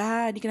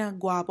maganda, di ka na nga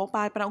gwapo,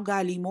 parang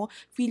ugali mo,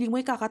 feeling mo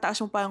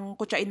ikakataas mo pang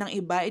kutsain ng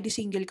iba, edi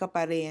single ka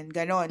pa rin.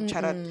 Ganon,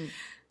 charot.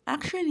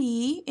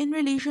 Actually, in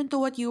relation to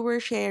what you were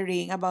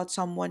sharing about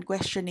someone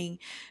questioning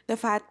the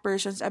fat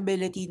person's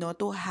ability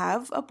to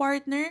have a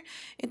partner,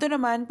 ito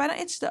naman, parang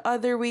it's the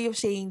other way of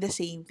saying the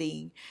same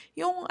thing.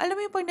 Yung, alam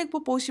mo yung pag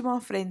nagpo-post yung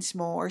mga friends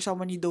mo or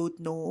someone you don't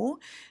know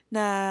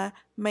na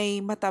may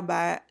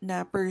mataba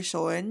na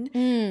person,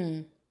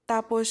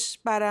 tapos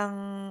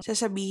parang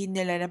sasabihin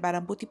nila na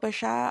parang puti pa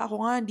siya,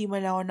 ako nga hindi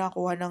man lang ako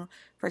nakuha ng,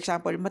 for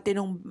example,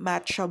 matinong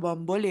match sa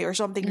Bumble or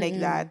something like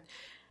that.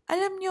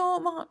 Alam nyo,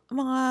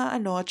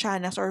 mga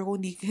Chanaks or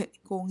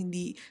kung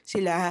hindi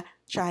sila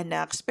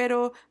Chanaks,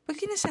 pero pag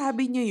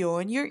sinasabi nyo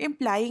yun, you're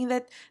implying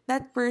that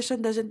that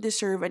person doesn't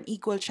deserve an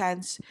equal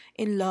chance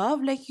in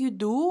love like you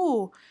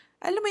do.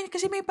 Alam mo yun,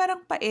 kasi may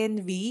parang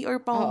pa-envy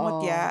or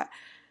pangungutya.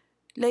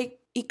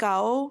 Like,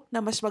 ikaw na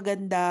mas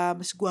maganda,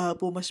 mas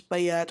gwapo, mas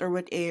payat, or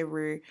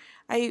whatever,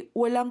 ay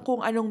walang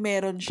kung anong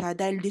meron siya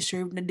dahil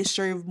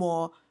deserve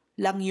mo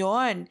lang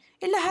yon.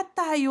 Lahat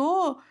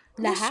tayo.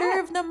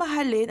 Deserve na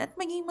mahalin at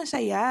maging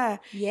masaya.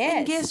 Yes. And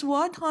guess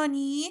what,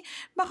 honey?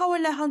 Baka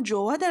wala kang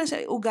jowa dahil sa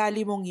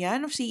ugali mong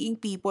yan of seeing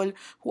people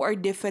who are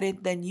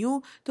different than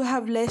you to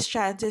have less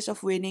chances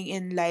of winning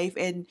in life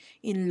and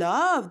in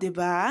love, di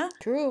ba?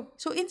 True.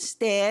 So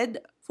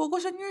instead,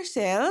 focus on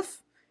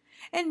yourself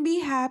and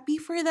be happy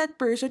for that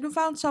person who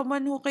found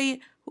someone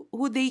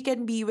who they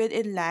can be with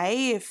in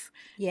life.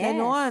 Yes.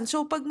 Ganon.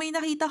 So, pag may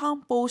nakita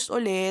kang post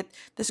ulit,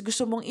 tas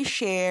gusto mong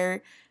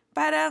i-share,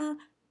 parang,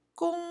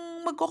 kung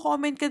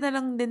magko-comment ka na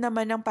lang din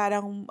naman ng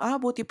parang,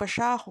 buti pa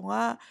siya, ako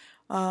nga,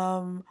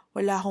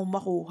 wala akong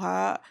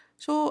makuha.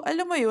 So,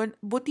 alam mo yun,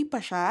 buti pa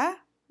siya?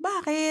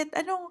 Bakit?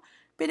 Anong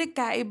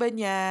pinagkaiba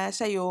niya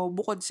sa'yo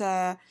bukod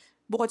sa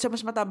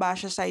mas mataba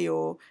siya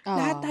sa'yo?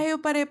 Lahat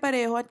tayo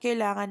pare-pareho at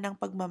kailangan ng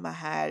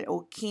pagmamahal,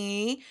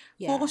 okay?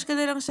 Yeah. Focus ka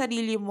na lang sa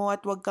sarili mo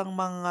at wag kang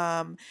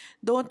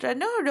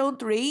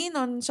don't rain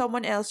on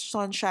someone else's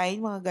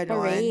sunshine, mga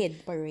ganon.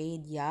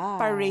 Parade, yeah.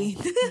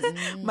 Parade.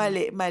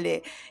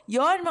 Mali.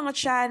 Yon mga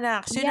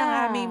Chanaks, yun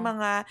ang aming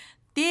mga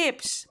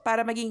tips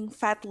para maging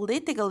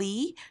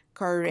fatalitically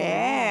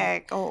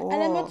correct. Oo.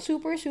 Alam mo,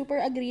 super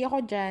agree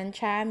ako dyan,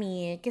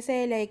 Chami.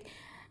 Kasi like,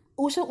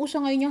 usong-uso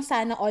ngayon yung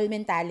sana all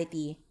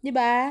mentality. 'Di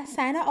ba?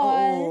 Sana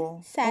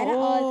all. Sana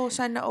all.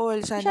 Sana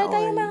all. Siya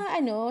tayong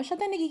siya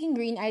tayong nagiging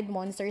green-eyed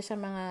monster sa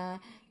mga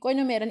kung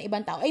ano meron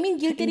ibang tao. I mean,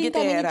 guilty rin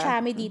kami ni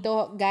Chami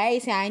dito.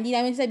 Guys, hindi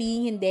namin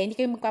sabihin hindi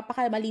kayo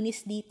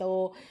magpapakamalinis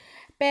dito.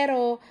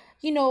 Pero,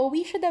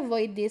 we should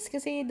avoid this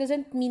kasi it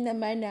doesn't mean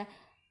naman na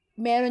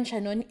meron siya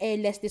nun,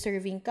 less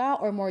deserving ka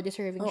or more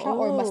deserving siya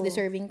or mas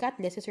deserving ka at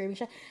less deserving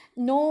siya.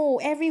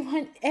 No,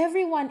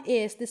 everyone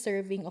is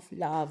deserving of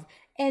love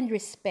and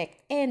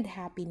respect and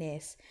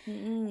happiness.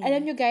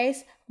 Alam nyo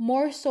guys,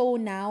 more so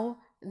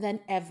now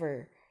than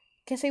ever.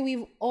 Kasi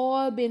we've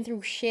all been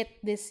through shit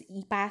this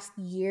past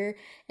year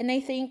and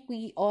I think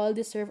we all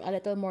deserve a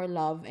little more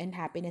love and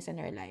happiness in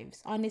our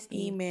lives.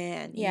 Honestly.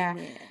 Amen. Yeah.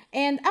 Amen.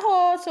 And ako,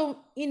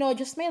 so,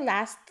 just my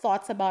last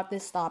thoughts about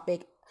this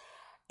topic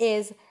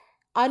is,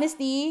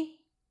 honestly,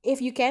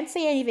 if you can't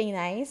say anything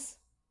nice,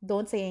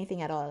 don't say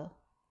anything at all.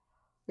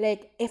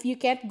 Like, if you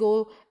can't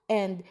go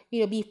and,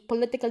 be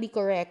politically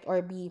correct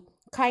or be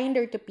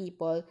kinder to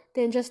people,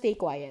 then just stay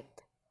quiet.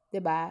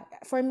 Diba?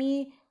 For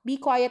me, be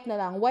quiet na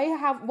lang.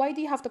 Why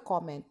do you have to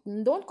comment?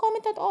 Don't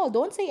comment at all.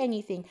 Don't say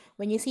anything.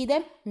 When you see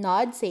them,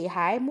 nod, say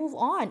hi, move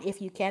on if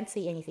you can't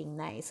say anything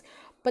nice.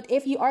 But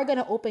if you are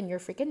gonna open your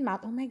freaking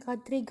mouth, oh my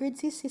God, triggered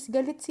si sis,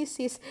 galit si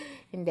sis.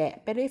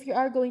 Hindi. Pero if you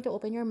are going to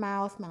open your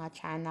mouth,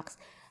 mga tiyanaks,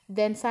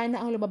 then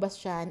sana ang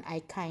lumabas dyan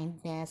ay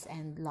kindness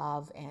and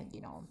love and,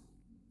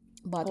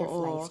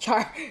 butterflies. Oo.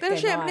 Char. Pero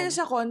Ganon. syempre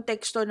sa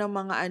konteksto ng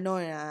mga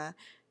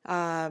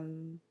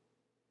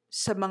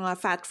sa mga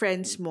fat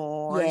friends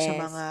mo or sa Yes.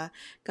 mga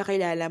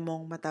kakilala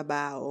mong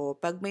mataba o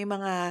pag may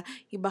mga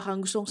iba kang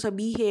gustong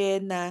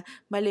sabihin na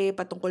mali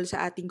patungkol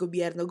sa ating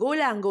gobyerno, go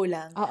lang.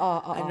 Oo.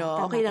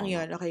 Okay lang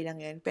yun.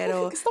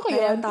 Pero Gusto ko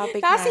ngayon yun. ang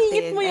topic Nakasingit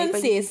natin mo ay yun,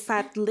 pagiging sis.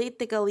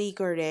 fatalitically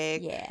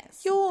correct.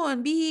 Yes.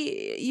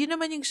 Yun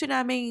naman yung gusto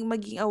naming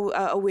maging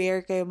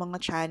aware kayo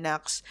mga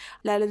tiyanaks.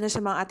 Lalo na sa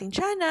mga ating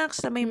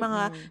tiyanaks na may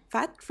mga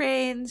fat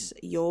friends,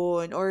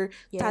 yun. Or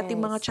sa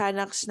ating mga Yes.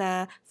 tiyanaks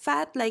na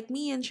fat like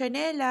me and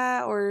Chanela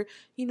or,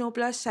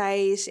 plus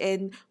size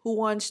and who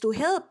wants to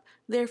help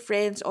their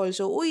friends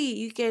also.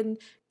 You can,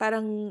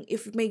 parang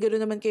if may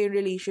gano'n naman kayong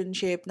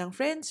relationship ng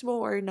friends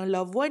mo or ng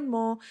loved one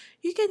mo,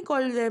 you can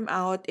call them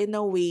out in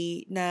a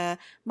way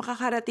na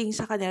makakarating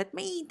sa kanila at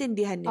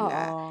maiintindihan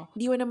nila. Oo.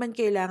 Hindi mo naman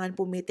kailangan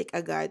pumitik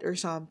agad or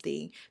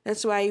something.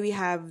 That's why we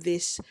have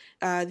these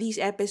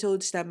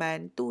episodes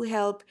naman to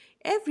help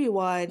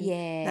everyone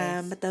Yes. na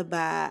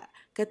mataba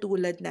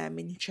katulad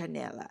namin ni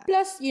Chanela.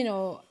 Plus,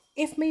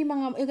 if may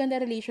mga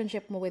maganda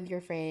relationship mo with your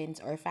friends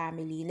or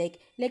family,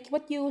 like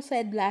what you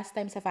said last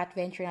time sa Fat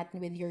Venture natin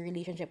with your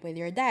relationship with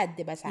your dad,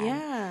 di ba, Sam?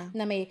 Yeah.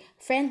 Na may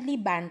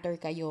friendly banter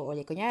kayo, o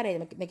like, kunyari,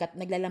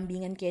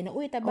 naglalambingan kayo na,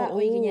 taba,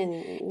 Oo. ganyan.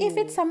 If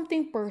it's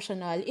something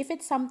personal, if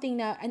it's something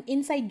na, an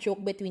inside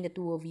joke between the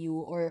two of you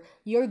or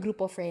your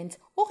group of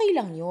friends, okay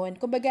lang yun.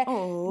 Kumbaga,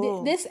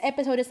 Oo. this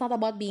episode is not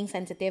about being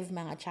sensitive,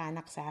 mga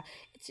tiyanaks, ha?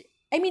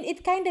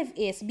 It kind of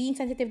is, being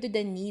sensitive to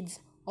the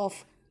needs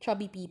of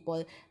chubby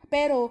people.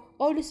 Pero,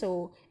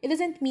 also, it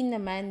doesn't mean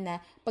naman na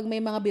pag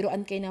may mga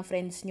biruan kayo ng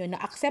friends nyo na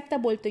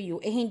acceptable to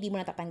you, hindi mo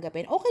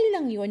natatanggapin. Okay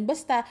lang yun.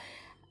 Basta,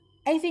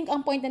 I think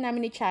ang point na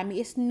namin ni Chami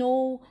is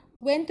know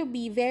when to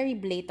be very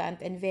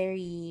blatant and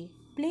very...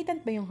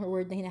 Blatant ba yung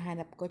word na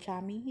hinahanap ko,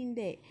 Chami?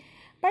 Hindi.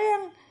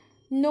 Parang,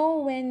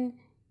 know when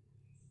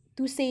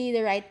to say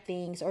the right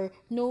things or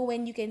know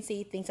when you can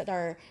say things that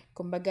are,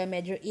 kumbaga,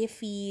 medyo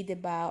iffy,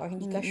 diba? Or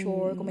hindi ka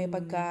sure kung may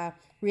pagka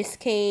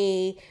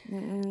risque.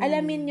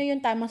 Alamin nyo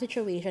yung tamang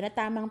situation at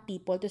tamang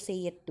people to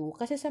say it to.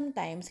 Kasi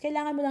sometimes,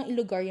 kailangan mo lang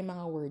ilugar yung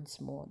mga words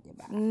mo,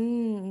 diba?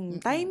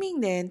 Timing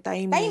din.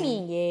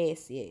 Timing,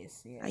 yes.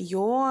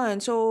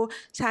 Ayun. So,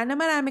 sana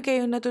marami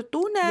kayong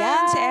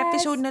natutunan sa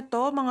episode na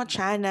to, mga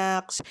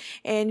tiyanaks.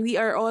 And we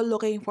are all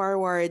looking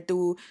forward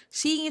to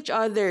seeing each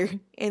other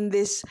in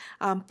this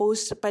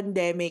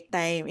post-pandemic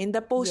time. In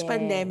the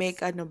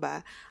post-pandemic, era.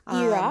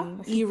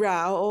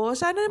 Oo.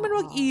 Sana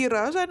naman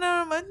mag-era.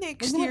 Sana naman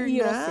next Huwag year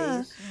mag-era,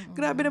 na. sis.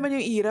 Grabe naman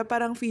yung era.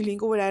 Parang feeling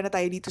ko wala na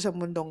tayo dito sa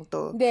mundong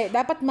to. Hindi,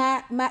 dapat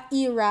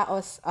ma-era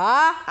us.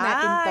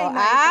 Natin to.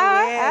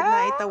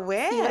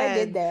 Naitawid. See what I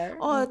did there?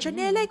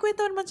 Chanela,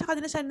 ikwento naman sa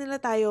kanila saan nila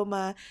tayo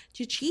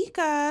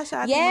ma-chichika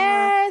sa ating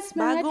Yes, mga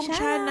mga bagong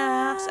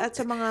tiyanaks at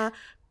sa mga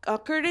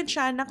current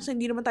tiyanaks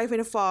hindi naman tayo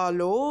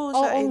pina-follow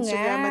sa Oo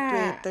Instagram nga. at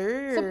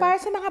Twitter. So, para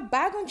sa mga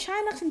bagong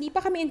tiyanaks, hindi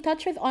pa kami in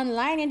touch with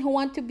online and who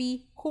wants to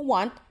be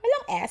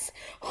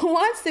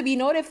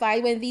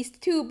notified when these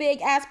two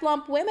big-ass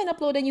plump women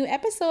upload a new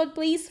episode,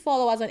 please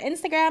follow us on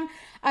Instagram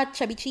at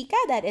ChubbyChica,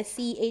 that is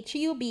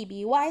ChubbyCheeka,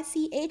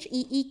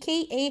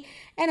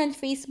 and on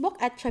Facebook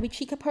at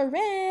ChubbyChica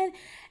Paren.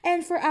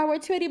 And for our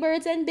Tweety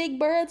Birds and Big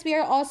Birds, we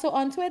are also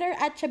on Twitter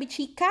at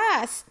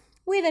ChubbyChicas.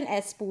 With an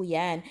S po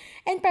yan.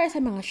 And para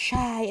sa mga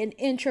shy and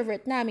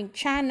introvert naming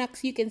tiyanaks,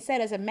 you can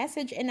send us a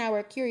message in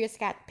our Curious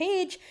Cat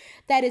page.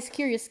 That is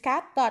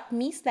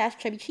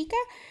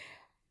curiouscat.me/chubbychica.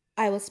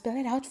 I will spell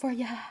it out for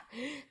ya.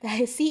 That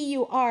is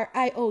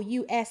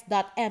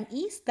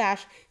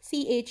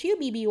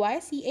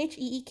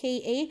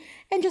CuriosMe/ChubbyCheeka.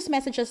 And just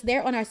message us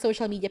there on our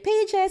social media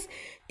pages.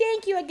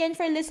 Thank you again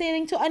for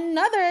listening to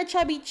another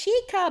Chubby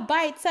Chica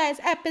bite-sized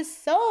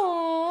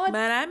episode.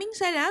 Maraming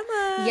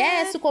salamat!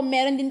 Yes, so kung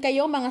meron din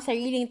kayo mga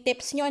sariling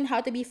tips nyo on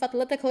how to be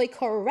fatalitically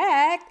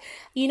correct,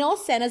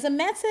 send us a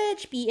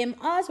message, PM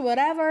us,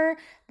 whatever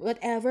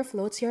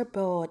floats your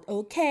boat,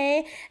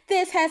 okay?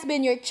 This has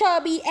been your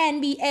chubby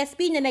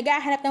NBSB na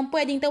naghahanap ng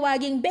pwedeng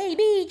tawaging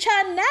baby,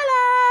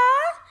 Chanela!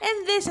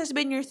 And this has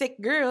been your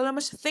thick girl na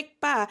mas thick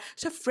pa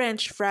sa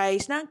French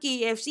fries ng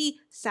KFC,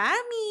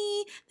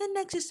 Sammy, na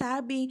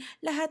nagsasabing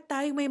lahat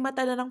tayo may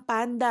mata na ng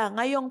panda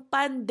ngayong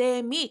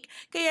pandemic.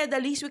 Kaya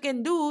the least we can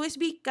do is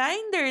be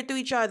kinder to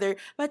each other.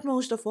 But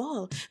most of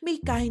all,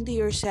 be kind to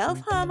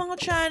yourself, mga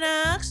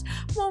tiyanaks.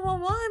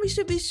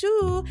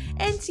 Bisu,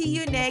 and see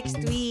you next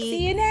week.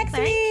 See you next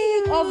Thank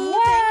week! you. Au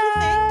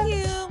revoir! Thank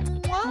you.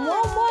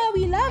 Mwah,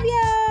 we love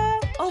ya!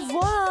 Au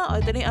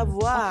revoir. Ito na yung au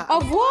revoir. Au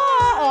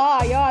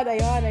revoir! Ayun.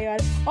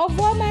 Au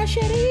revoir, ma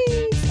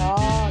chérie!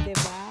 Diba?